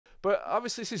But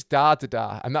obviously this is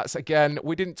da-da-da, and that's, again,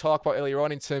 we didn't talk about earlier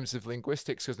on in terms of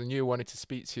linguistics because I knew I wanted to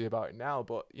speak to you about it now.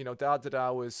 But,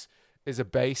 da-da-da is a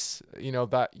base,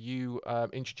 that you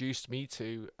introduced me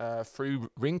to through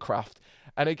ringcraft.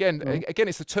 And again, Mhm. again,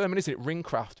 it's the term, isn't it?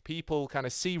 Ringcraft. People kind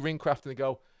of see ringcraft and they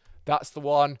go, "That's the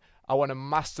one. I want to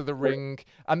master the Right. ring,"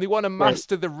 and they want to Right.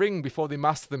 master the ring before they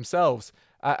master themselves.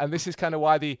 And this is kind of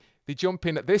why they jump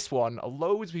in at this one.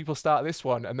 Loads of people start this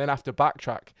one and then have to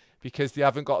backtrack because they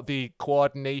haven't got the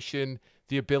coordination,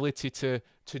 the ability to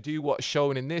do what's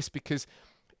shown in this. Because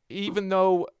even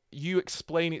though you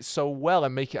explain it so well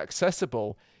and make it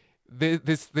accessible,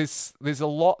 there's a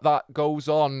lot that goes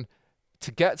on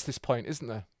to get to this point, isn't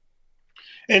there?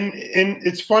 And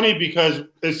it's funny because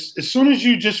as soon as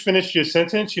you just finished your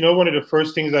sentence, one of the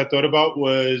first things I thought about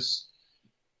was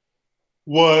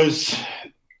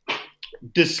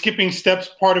the skipping steps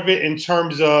part of it in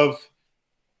terms of,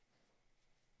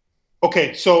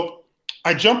 okay, so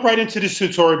I jump right into this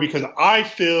tutorial because I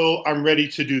feel I'm ready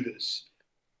to do this.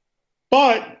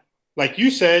 But like you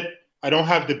said, I don't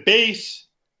have the base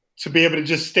to be able to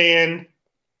just stand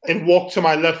and walk to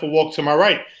my left or walk to my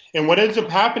right. And what ends up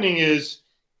happening is,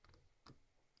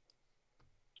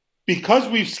 because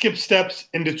we've skipped steps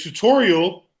in the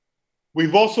tutorial,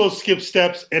 we've also skipped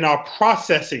steps in our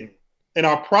processing.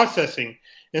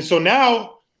 And so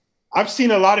now I've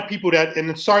seen a lot of people that,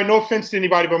 and sorry, no offense to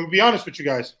anybody, but I'm gonna be honest with you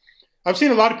guys. I've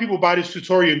seen a lot of people buy this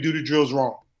tutorial and do the drills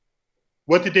wrong.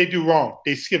 What did they do wrong?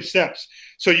 They skipped steps.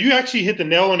 So you actually hit the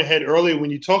nail on the head earlier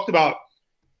when you talked about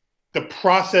the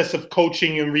process of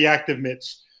coaching and reactive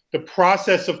mitts, the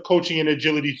process of coaching an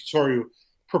agility tutorial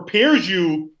prepares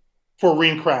you for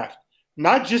ring craft,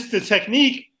 not just the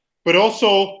technique, but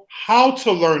also how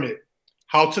to learn it,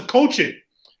 how to coach it.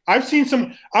 I've seen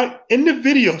in the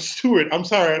video, Stuart, I'm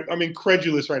sorry, I'm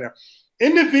incredulous right now.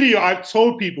 In the video, I've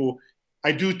told people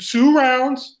I do 2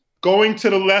 rounds going to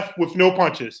the left with no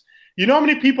punches. You know how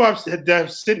many people that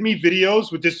have sent me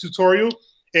videos with this tutorial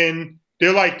and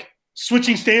they're like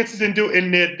switching stances and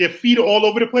their feet are all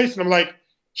over the place. And I'm like,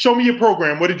 show me your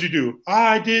program. What did you do?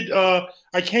 I did,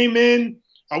 I came in,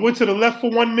 I went to the left for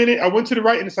 1 minute, I went to the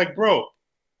right, and it's like, bro,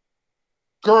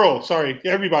 girl, sorry,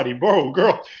 everybody, bro,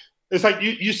 girl. It's like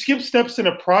you skip steps in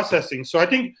the processing. So I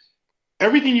think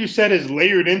everything you said is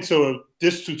layered into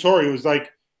this tutorial. Is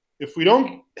like, if we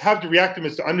don't have the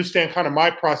reactiveness to understand kind of my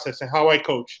process and how I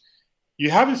coach, you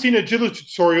haven't seen an agility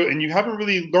tutorial and you haven't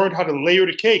really learned how to layer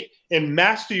the cake and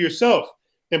master yourself.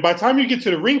 And by the time you get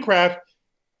to the ring craft,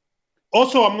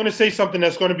 also, I'm going to say something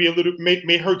that's going to be a little,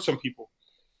 may hurt some people.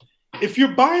 If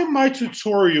you're buying my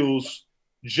tutorials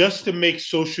just to make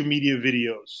social media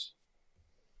videos,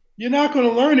 you're not going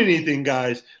to learn anything,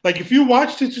 guys. Like, if you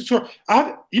watch the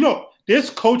tutorial, there's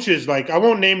coaches, like, I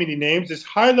won't name any names. There's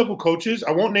high level coaches.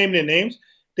 I won't name their names.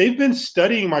 They've been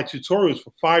studying my tutorials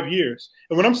for 5 years.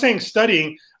 And when I'm saying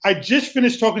studying, I just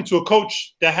finished talking to a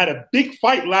coach that had a big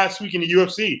fight last week in the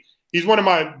UFC. He's one of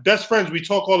my best friends. We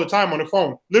talk all the time on the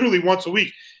phone, literally once a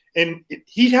week. And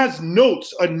he has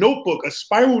notes, a notebook, a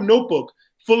spiral notebook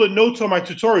full of notes on my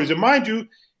tutorials. And mind you,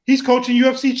 he's coaching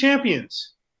UFC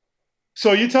champions.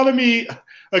 So you're telling me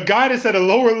a guy that's at a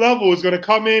lower level is going to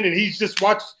come in and he's just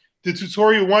watched the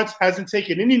tutorial once, hasn't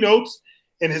taken any notes,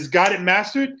 and has got it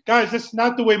mastered? Guys, that's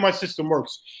not the way my system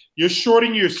works. You're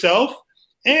shorting yourself,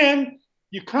 and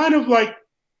you kind of like,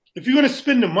 if you're going to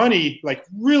spend the money, like,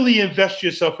 really invest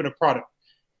yourself in a product.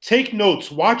 Take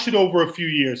notes, watch it over a few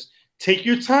years, take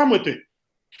your time with it,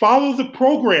 follow the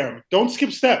program, don't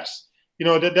skip steps.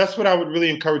 That's what I would really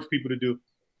encourage people to do.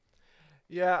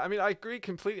 Yeah, I mean, I agree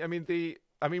completely. I mean,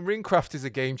 Ringcraft is a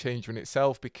game changer in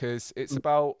itself because it's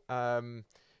about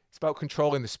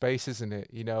controlling the space, isn't it?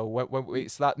 When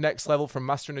it's that next level from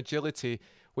mastering agility,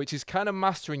 which is kind of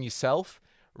mastering yourself.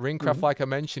 Ringcraft, Mm-hmm. like I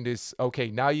mentioned, is okay.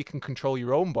 Now you can control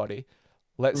your own body.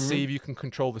 Let's see Mm-hmm. if you can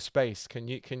control the space.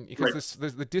 Because Right.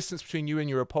 there's the distance between you and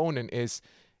your opponent is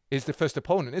the first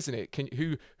opponent, isn't it?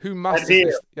 Who That masters air,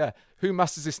 this? Yeah, who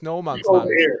masters this no you man's over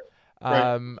land? air.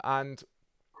 Right. Um, and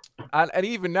and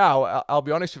even now, I'll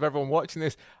be honest with everyone watching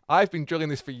this. I've been drilling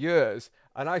this for years,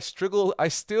 and I struggle. I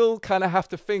still kind of have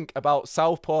to think about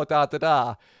southpaw da da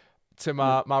da to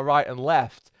my right and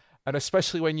left, and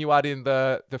especially when you add in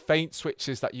the feint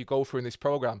switches that you go through in this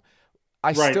program.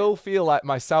 I Right. still feel like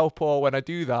my southpaw when I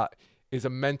do that is a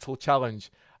mental challenge.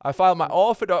 I find my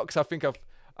orthodox. I think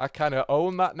I kind of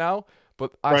own that now,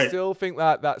 but I Right. still think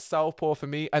that southpaw for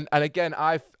me. And again,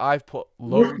 I've put You're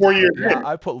loads. 4 years Yeah, in.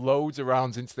 I put loads of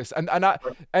rounds into this.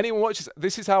 Anyone watches.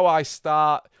 This is how I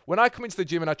start when I come into the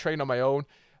gym and I train on my own.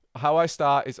 How I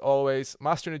start is always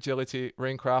mastering agility,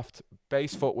 ringcraft,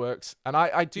 base footworks, and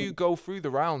I do go through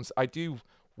the rounds. I do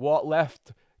what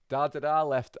left, da da da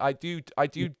left. I do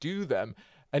them,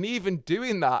 and even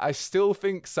doing that, I still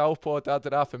think southpaw da da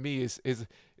da for me is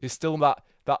still that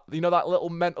that little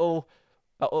mental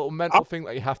thing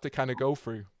that you have to kind of go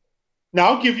through.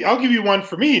 Now I'll give you one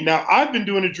for me. Now I've been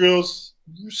doing the drills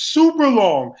super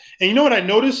long, and you know what I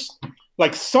noticed?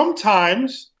 Like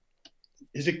sometimes,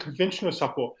 is it conventional or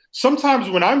southpaw? Sometimes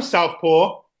when I'm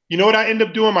southpaw, you know what I end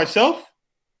up doing myself?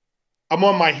 I'm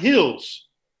on my heels.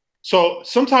 So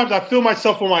sometimes I feel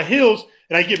myself on my heels,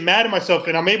 and I get mad at myself,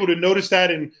 and I'm able to notice that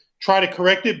and try to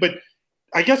correct it. But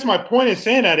I guess my point in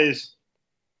saying that is,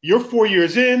 you're 4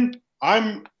 years in,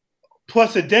 I'm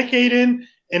plus a decade in,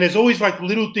 and there's always like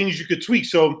little things you could tweak.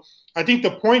 So I think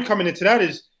the point coming into that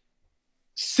is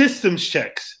systems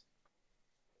checks,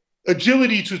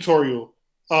 agility tutorial,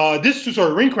 this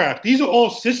tutorial, ringcraft. These are all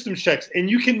systems checks, and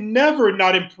you can never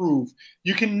not improve.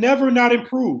 You can never not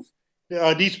improve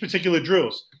these particular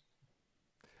drills.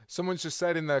 Someone's just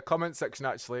said in the comment section,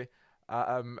 actually,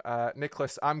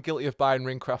 Nicholas, I'm guilty of buying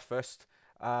ringcraft first.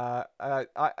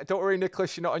 Don't worry,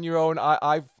 Nicholas, you're not on your own.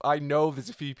 I know there's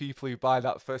a few people who buy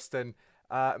that first, and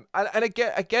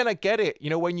again, I get it. You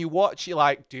know, when you watch, you're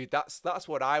like, dude, that's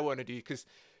what I want to do, because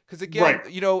again, Right.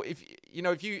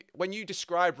 if you when you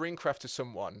describe ringcraft to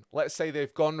someone, let's say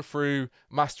they've gone through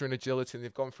mastering agility and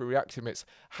they've gone through reactive mitts,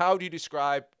 how do you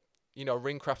describe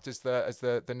ringcraft as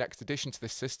the next addition to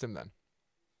this system then?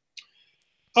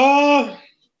 I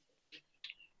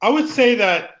would say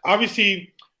that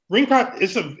obviously ringcraft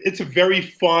it's a very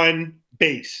fun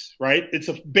base, right? It's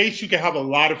a base you can have a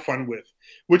lot of fun with,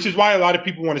 which is why a lot of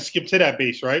people want to skip to that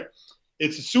base, right?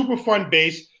 It's a super fun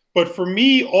base, but for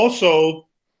me also,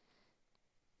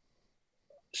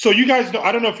 so you guys know,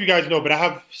 I don't know if you guys know, but I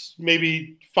have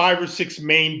maybe 5 or 6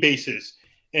 main bases,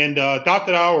 and dot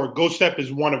dot or ghost step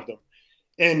is one of them.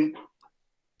 And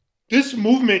this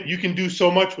movement you can do so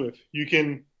much with. You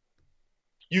can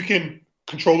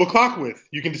control the clock with.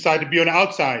 You can decide to be on the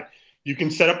outside. You can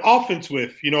set up offense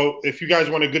with. If you guys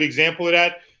want a good example of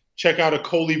that, check out a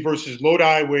Coley versus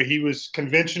Lodi where he was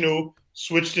conventional,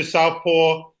 switched to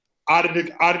southpaw, out of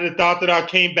the dot dot,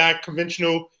 came back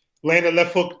conventional, landed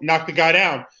left hook, knocked the guy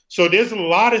down. So there's a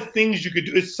lot of things you could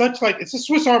do. It's a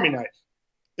Swiss Army knife.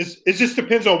 It just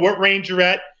depends on what range you're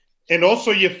at, and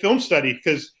also your film study,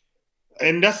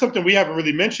 and that's something we haven't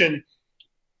really mentioned.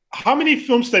 How many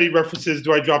film study references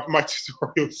do I drop in my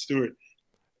tutorial, Stuart?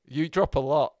 You drop a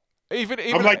lot.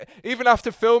 Even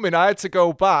after filming, I had to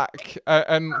go back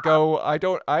and go. I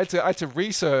had to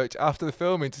research after the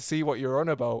filming to see what you're on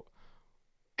about.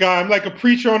 God, I'm like a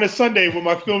preacher on a Sunday with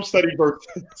my film study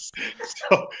verses.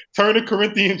 So turn to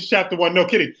Corinthians chapter 1. No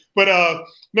kidding. But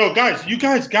no, guys, you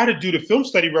guys got to do the film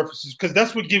study references, because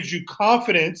that's what gives you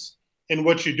confidence in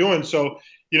what you're doing. So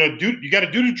you got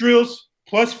to do the drills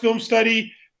plus film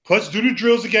study, plus do the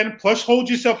drills again, plus hold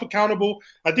yourself accountable.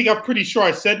 I think I'm pretty sure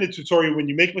I said in the tutorial, when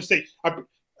you make a mistake,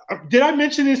 did I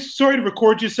mention this tutorial to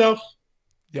record yourself?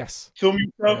 Yes. Film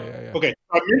yourself? Yeah. Okay.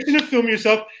 I mentioned to film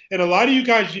yourself, and a lot of you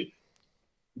guys,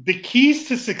 the keys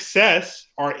to success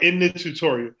are in the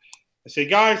tutorial. I say,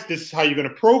 guys, this is how you're going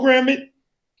to program it.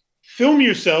 Film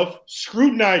yourself,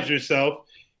 scrutinize yourself,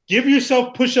 give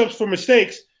yourself push-ups for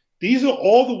mistakes. These are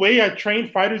all the way I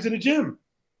train fighters in the gym.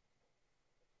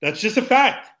 That's just a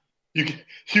fact. You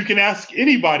can ask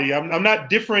anybody. I'm not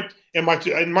different in my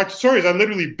tutorials. I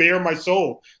literally bare my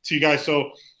soul to you guys.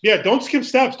 So yeah, don't skip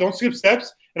steps. Don't skip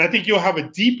steps. And I think you'll have a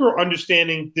deeper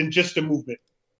understanding than just the movement.